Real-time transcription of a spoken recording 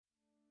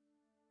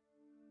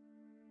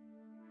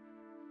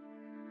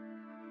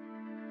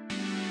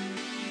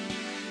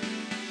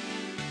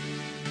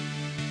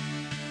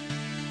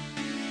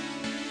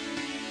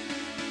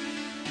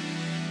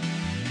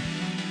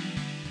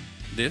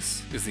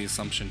This is the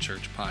Assumption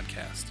Church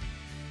podcast.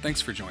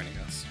 Thanks for joining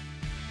us.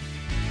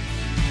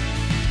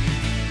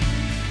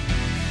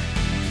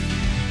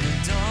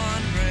 The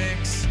dawn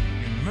breaks,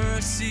 your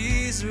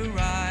mercies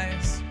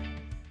arise.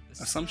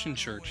 Assumption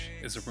Church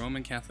is a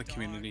Roman Catholic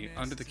community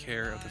under the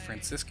care of the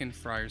Franciscan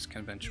Friars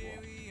Conventual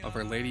of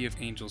Our Lady of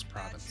Angels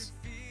Province.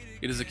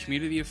 It is a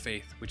community of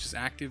faith which is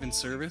active in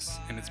service,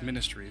 and its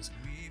ministries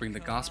bring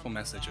the gospel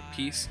message of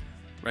peace,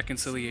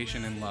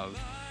 reconciliation, and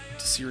love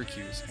to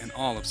Syracuse and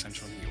all of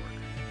central New York.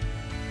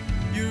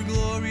 Your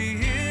glory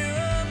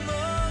here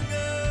among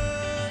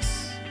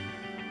us,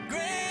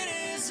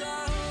 great is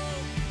our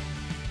hope.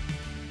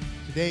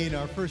 Today in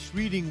our first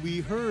reading, we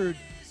heard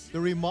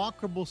the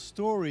remarkable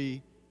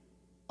story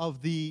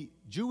of the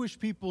Jewish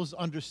people's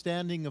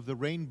understanding of the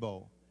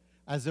rainbow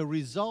as a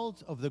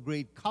result of the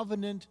great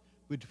covenant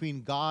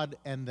between God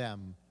and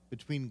them,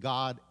 between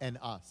God and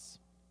us.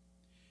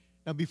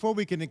 Now, before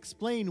we can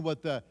explain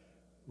what the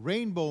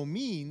rainbow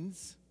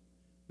means,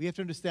 we have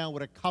to understand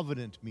what a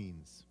covenant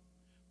means.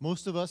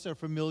 Most of us are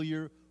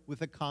familiar with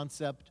the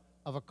concept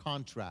of a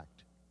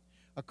contract.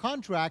 A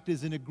contract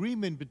is an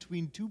agreement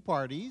between two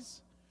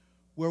parties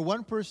where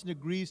one person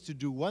agrees to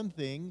do one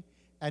thing,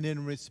 and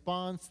in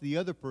response, the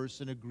other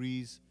person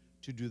agrees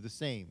to do the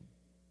same.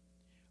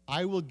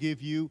 I will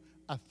give you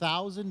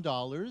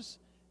 $1,000,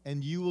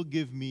 and you will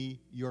give me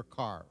your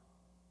car.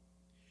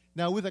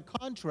 Now, with a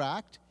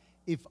contract,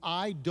 if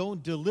I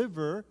don't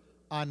deliver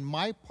on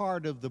my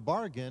part of the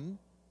bargain,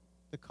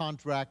 the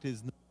contract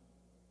is not.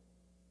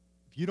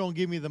 If you don't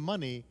give me the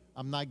money,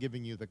 I'm not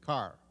giving you the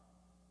car.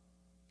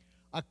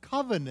 A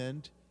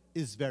covenant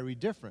is very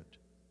different.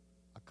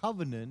 A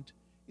covenant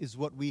is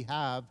what we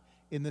have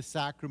in the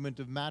sacrament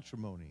of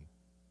matrimony.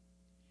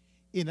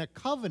 In a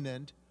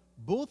covenant,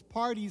 both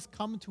parties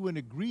come to an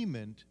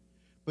agreement,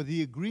 but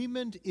the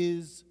agreement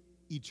is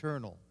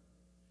eternal.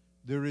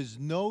 There is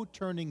no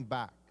turning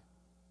back.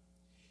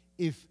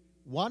 If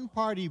one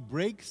party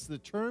breaks the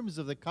terms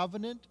of the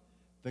covenant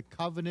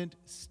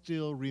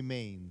still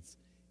remains.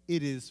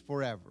 It is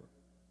forever.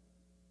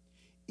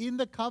 In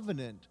the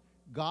covenant,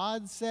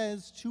 God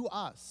says to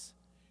us,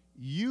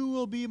 "You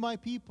will be my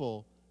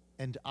people,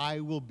 and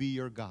I will be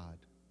your God."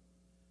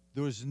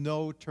 There is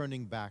no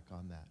turning back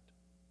on that.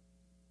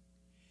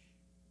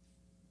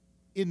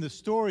 In the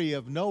story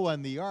of Noah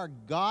and the ark,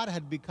 God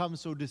had become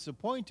so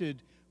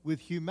disappointed with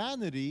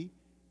humanity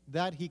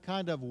that he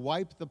kind of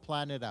wiped the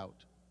planet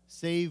out,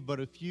 save but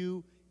a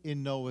few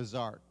in Noah's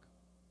ark.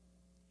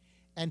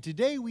 And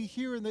today we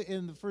hear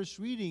in the first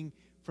reading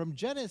from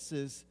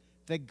Genesis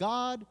that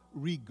God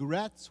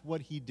regrets what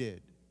he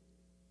did.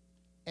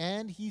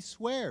 And he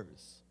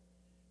swears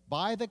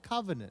by the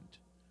covenant,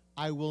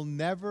 I will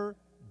never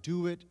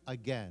do it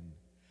again.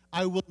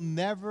 I will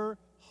never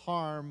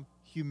harm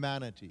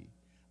humanity.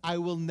 I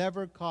will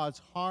never cause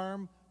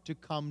harm to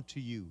come to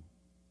you.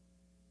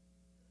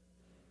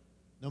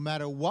 No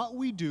matter what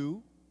we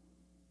do,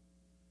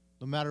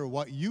 no matter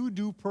what you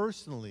do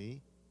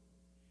personally,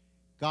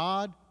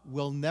 God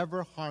will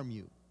never harm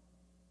you.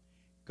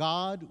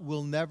 God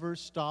will never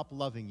stop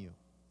loving you.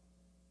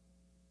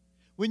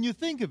 When you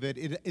think of it,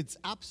 it's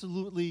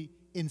absolutely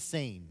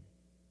insane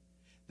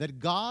that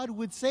God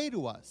would say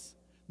to us,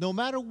 no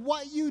matter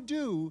what you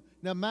do,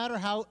 no matter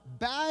how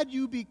bad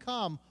you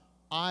become,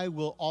 I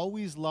will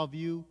always love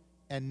you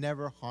and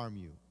never harm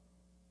you.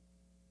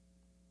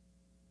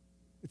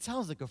 It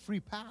sounds like a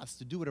free pass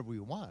to do whatever we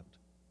want.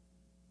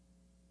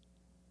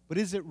 But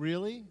is it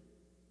really?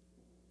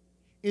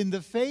 In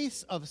the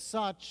face of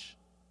such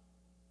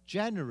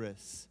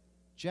generous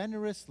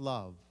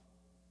love,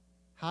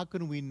 how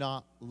can we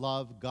not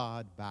love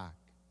God back?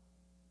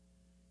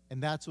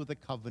 And that's what the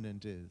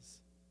covenant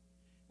is.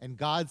 And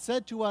God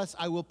said to us,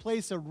 I will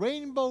place a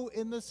rainbow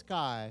in the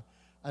sky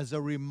as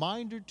a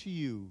reminder to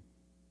you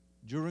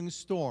during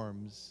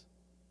storms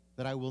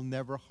that I will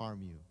never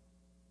harm you.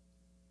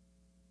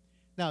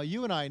 Now,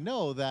 you and I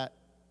know that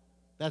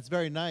that's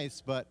very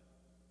nice, but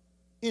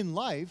in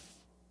life,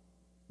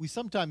 we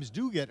sometimes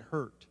do get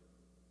hurt.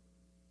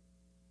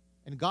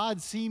 And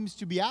God seems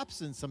to be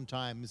absent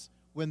sometimes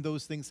when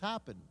those things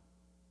happen.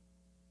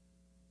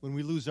 When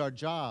we lose our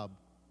job,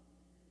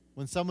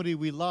 when somebody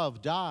we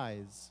love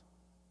dies,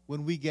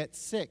 when we get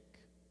sick,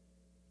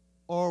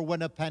 or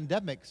when a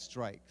pandemic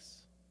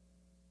strikes.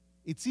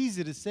 It's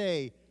easy to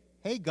say,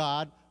 hey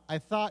God, I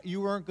thought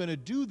you weren't going to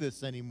do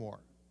this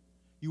anymore.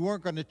 You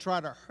weren't going to try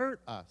to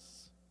hurt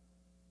us.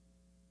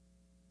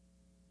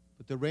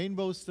 But the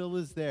rainbow still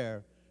is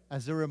there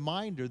as a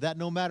reminder that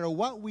no matter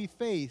what we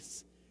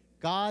face,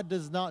 God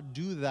does not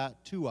do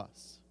that to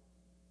us.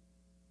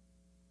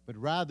 But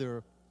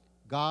rather,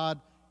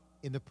 God,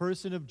 in the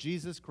person of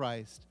Jesus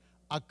Christ,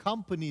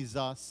 accompanies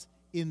us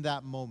in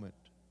that moment.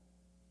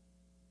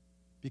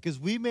 Because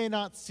we may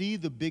not see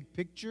the big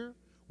picture,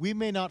 we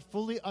may not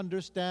fully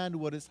understand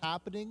what is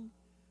happening,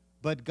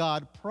 but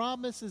God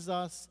promises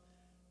us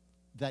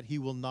that he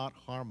will not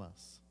harm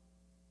us,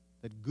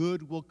 that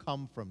good will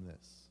come from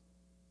this.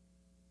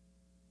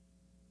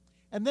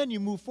 And then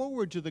you move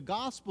forward to the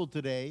gospel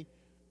today,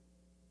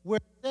 where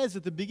it says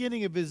at the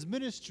beginning of his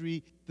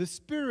ministry, the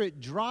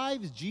Spirit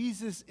drives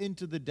Jesus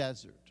into the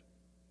desert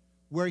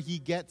where he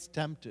gets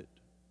tempted.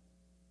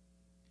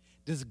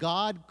 Does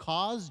God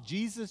cause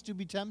Jesus to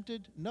be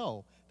tempted?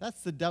 No,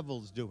 that's the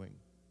devil's doing.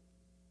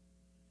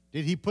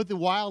 Did he put the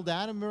wild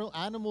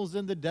animals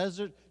in the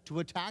desert to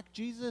attack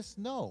Jesus?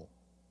 No.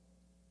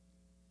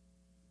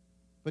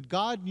 But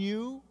God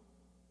knew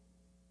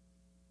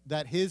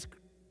that his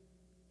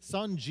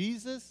son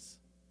Jesus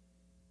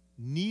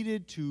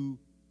needed to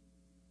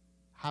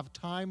have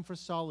time for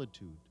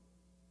solitude,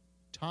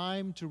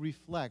 time to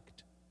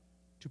reflect,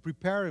 to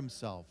prepare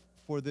himself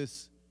for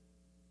this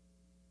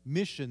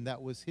mission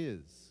that was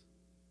his.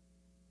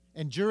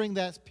 And during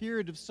that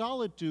period of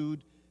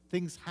solitude,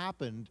 things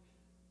happened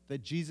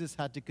that Jesus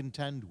had to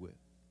contend with.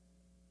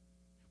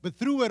 But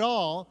through it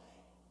all,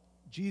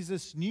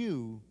 Jesus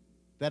knew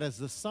that as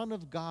the Son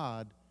of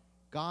God,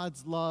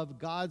 God's love,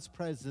 God's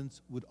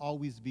presence would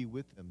always be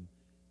with him,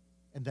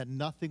 and that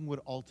nothing would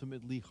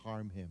ultimately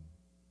harm him.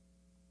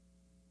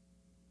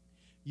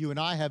 You and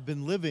I have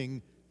been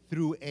living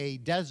through a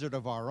desert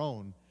of our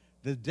own,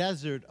 the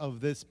desert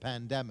of this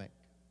pandemic.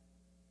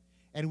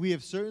 And we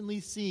have certainly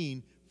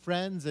seen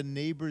friends and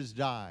neighbors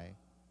die.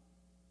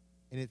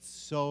 And it's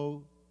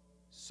so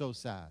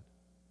sad.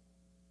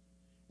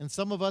 And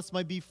some of us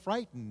might be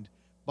frightened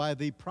by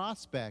the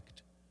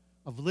prospect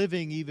of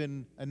living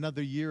even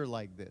another year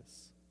like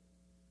this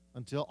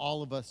until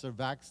all of us are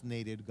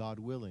vaccinated, God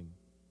willing.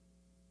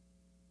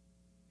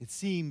 It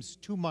seems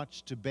too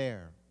much to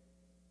bear.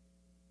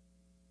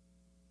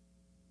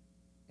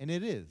 And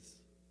it is.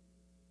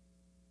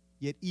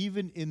 Yet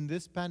even in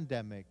this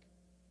pandemic,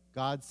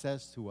 God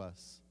says to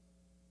us,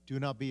 do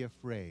not be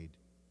afraid.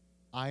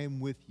 I am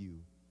with you.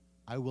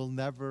 I will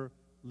never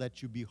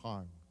let you be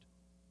harmed.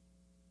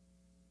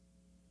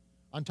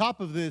 On top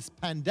of this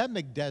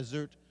pandemic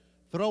desert,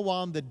 throw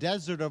on the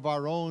desert of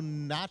our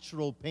own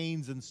natural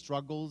pains and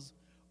struggles,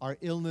 our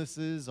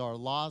illnesses, our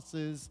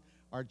losses,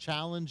 our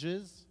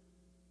challenges.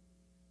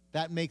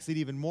 That makes it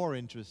even more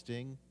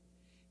interesting.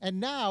 And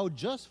now,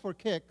 just for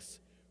kicks,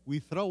 we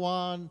throw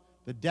on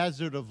the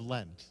desert of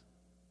Lent.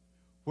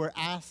 We're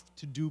asked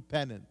to do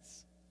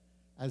penance,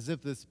 as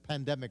if this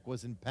pandemic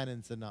wasn't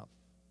penance enough.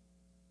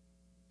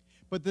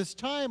 But this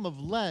time of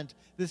Lent,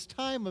 this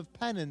time of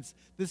penance,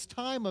 this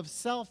time of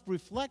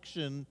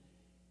self-reflection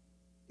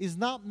is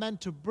not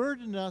meant to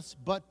burden us,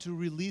 but to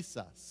release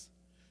us,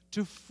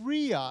 to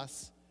free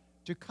us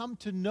to come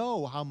to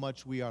know how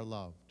much we are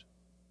loved.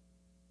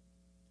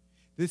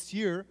 This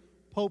year,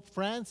 Pope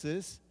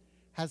Francis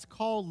has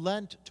called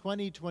Lent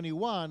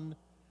 2021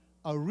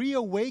 a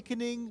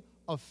reawakening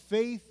of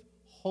faith,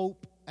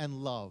 hope,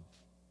 and love.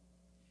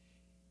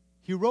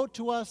 He wrote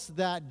to us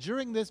that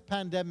during this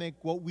pandemic,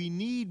 what we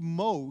need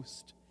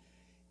most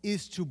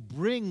is to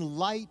bring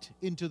light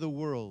into the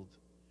world,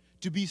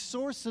 to be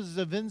sources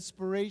of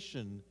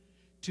inspiration,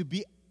 to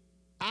be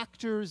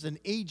actors and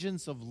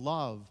agents of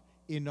love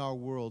in our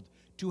world,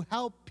 to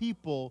help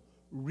people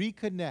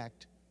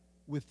reconnect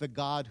with the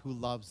God who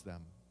loves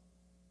them.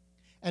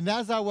 And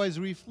as I was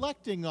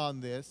reflecting on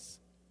this,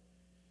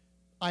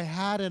 I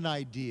had an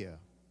idea,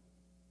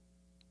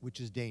 which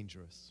is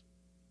dangerous.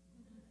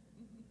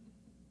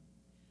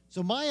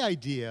 So my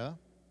idea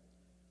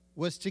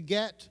was to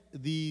get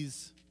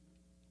these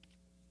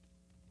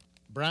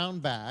brown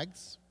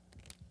bags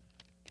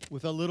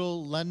with a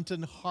little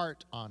Lenten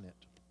heart on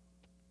it.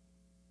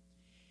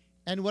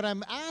 And what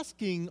I'm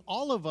asking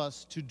all of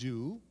us to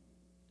do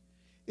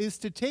is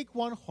to take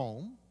one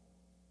home,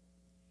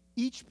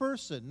 each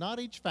person, not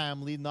each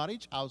family, not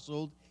each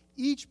household,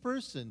 each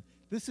person.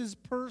 This is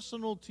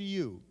personal to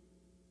you.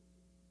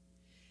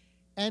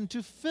 And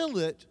to fill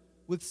it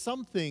with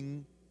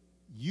something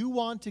you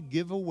want to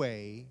give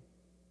away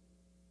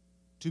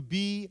to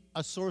be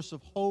a source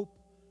of hope,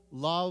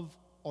 love,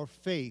 or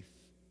faith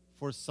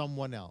for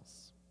someone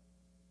else.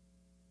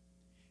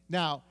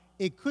 Now,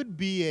 it could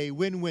be a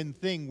win-win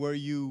thing where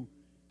you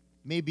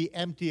maybe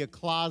empty a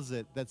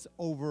closet that's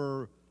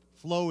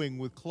overflowing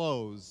with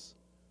clothes,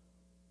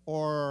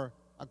 or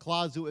a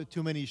closet with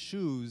too many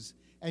shoes,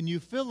 and you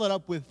fill it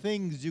up with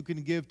things you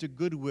can give to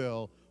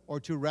Goodwill or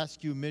to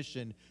Rescue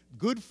Mission.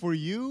 Good for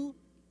you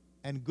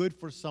and good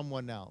for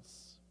someone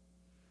else.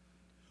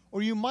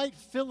 Or you might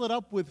fill it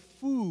up with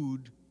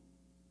food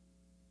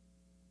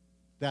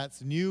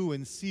that's new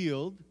and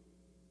sealed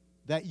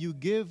that you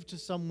give to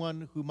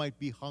someone who might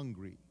be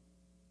hungry.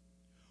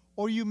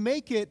 Or you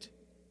make it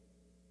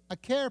a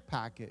care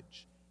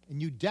package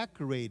and you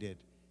decorate it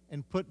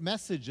and put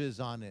messages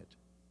on it.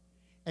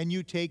 And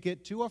you take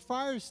it to a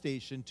fire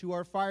station, to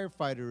our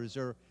firefighters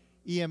or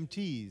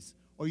EMTs,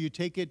 or you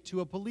take it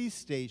to a police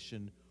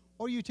station,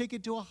 or you take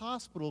it to a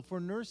hospital for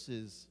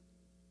nurses.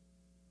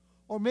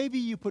 Or maybe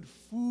you put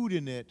food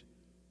in it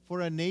for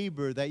a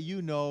neighbor that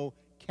you know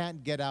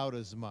can't get out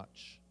as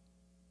much,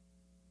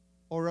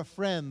 or a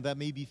friend that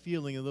may be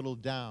feeling a little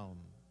down.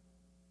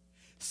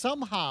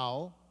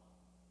 Somehow,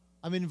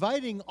 I'm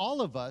inviting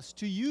all of us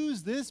to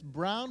use this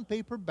brown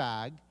paper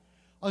bag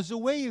as a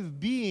way of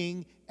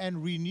being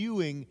and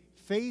renewing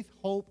faith,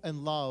 hope,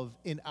 and love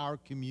in our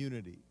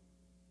community.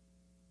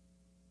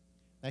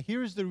 Now,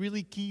 here's the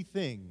really key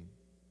thing.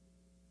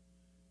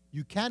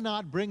 You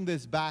cannot bring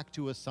this back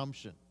to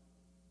Assumption.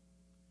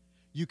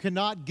 You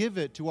cannot give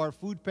it to our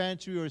food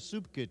pantry or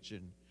soup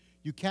kitchen.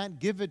 You can't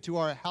give it to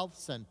our health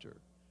center.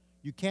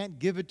 You can't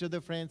give it to the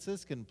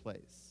Franciscan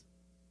place.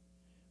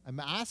 I'm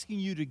asking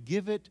you to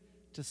give it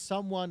to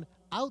someone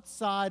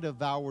outside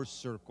of our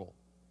circle.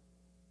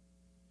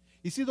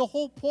 You see, the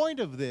whole point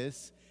of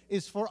this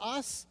is for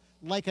us,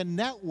 like a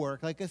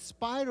network, like a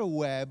spider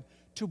web,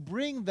 to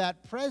bring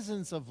that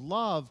presence of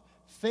love,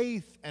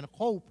 faith, and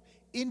hope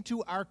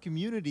into our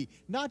community,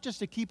 not just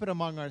to keep it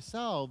among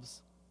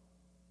ourselves,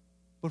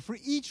 but for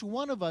each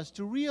one of us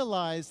to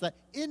realize that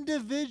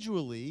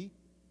individually,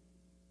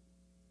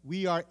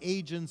 we are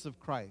agents of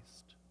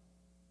Christ.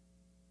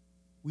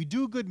 We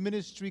do good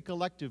ministry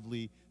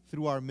collectively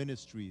through our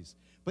ministries,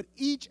 but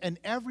each and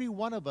every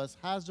one of us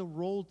has a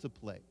role to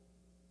play.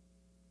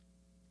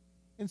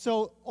 And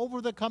so,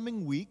 over the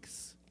coming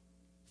weeks,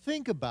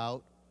 think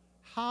about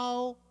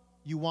how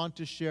you want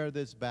to share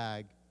this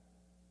bag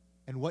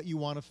and what you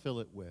want to fill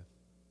it with.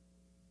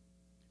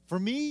 For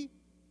me,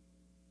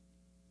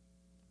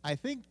 I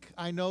think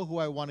I know who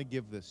I want to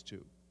give this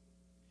to.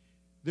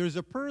 There's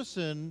a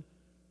person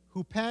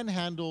who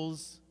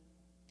panhandles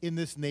in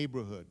this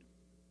neighborhood,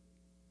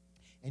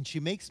 and she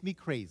makes me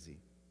crazy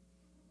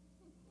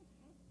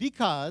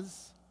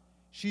because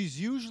she's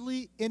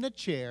usually in a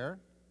chair,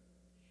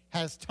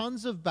 has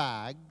tons of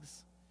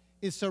bags,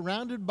 is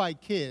surrounded by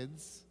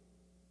kids,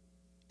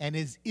 and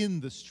is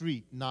in the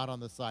street, not on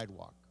the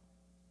sidewalk.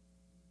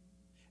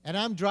 And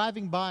I'm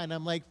driving by and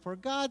I'm like, for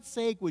God's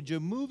sake, would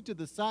you move to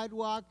the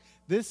sidewalk?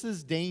 This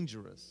is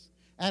dangerous.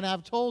 And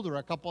I've told her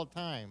a couple of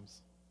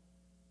times.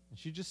 And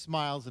she just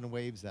smiles and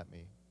waves at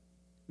me,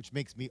 which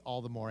makes me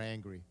all the more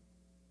angry.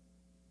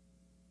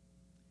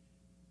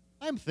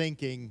 I'm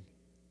thinking,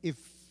 if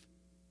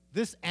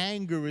this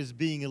anger is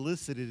being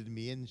elicited in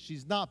me and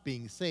she's not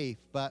being safe,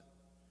 but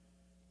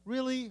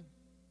really,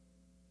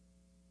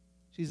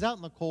 she's out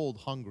in the cold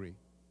hungry.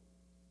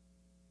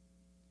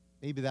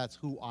 Maybe that's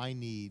who I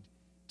need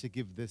to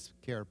give this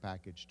care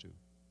package to.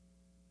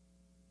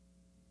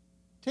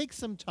 Take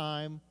some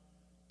time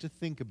to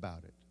think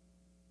about it.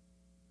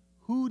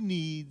 Who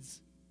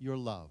needs your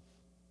love?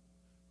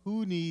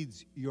 Who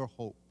needs your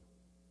hope?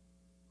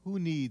 Who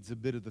needs a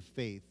bit of the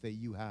faith that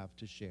you have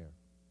to share?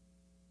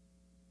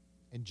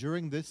 And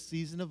during this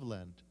season of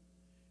Lent,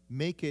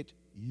 make it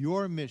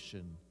your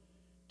mission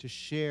to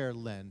share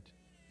Lent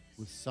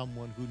with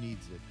someone who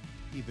needs it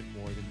even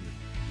more than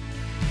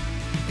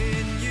you.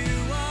 In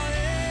you our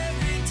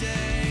every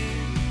day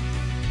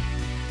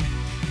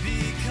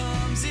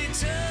becomes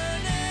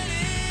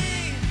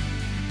eternity.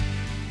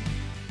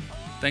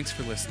 Thanks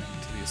for listening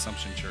to the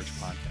Assumption Church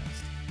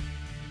podcast.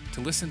 To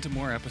listen to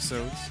more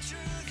episodes,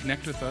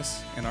 connect with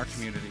us in our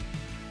community,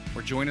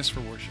 or join us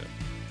for worship,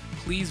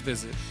 please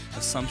visit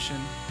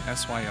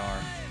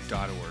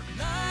AssumptionSYR.org.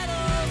 Light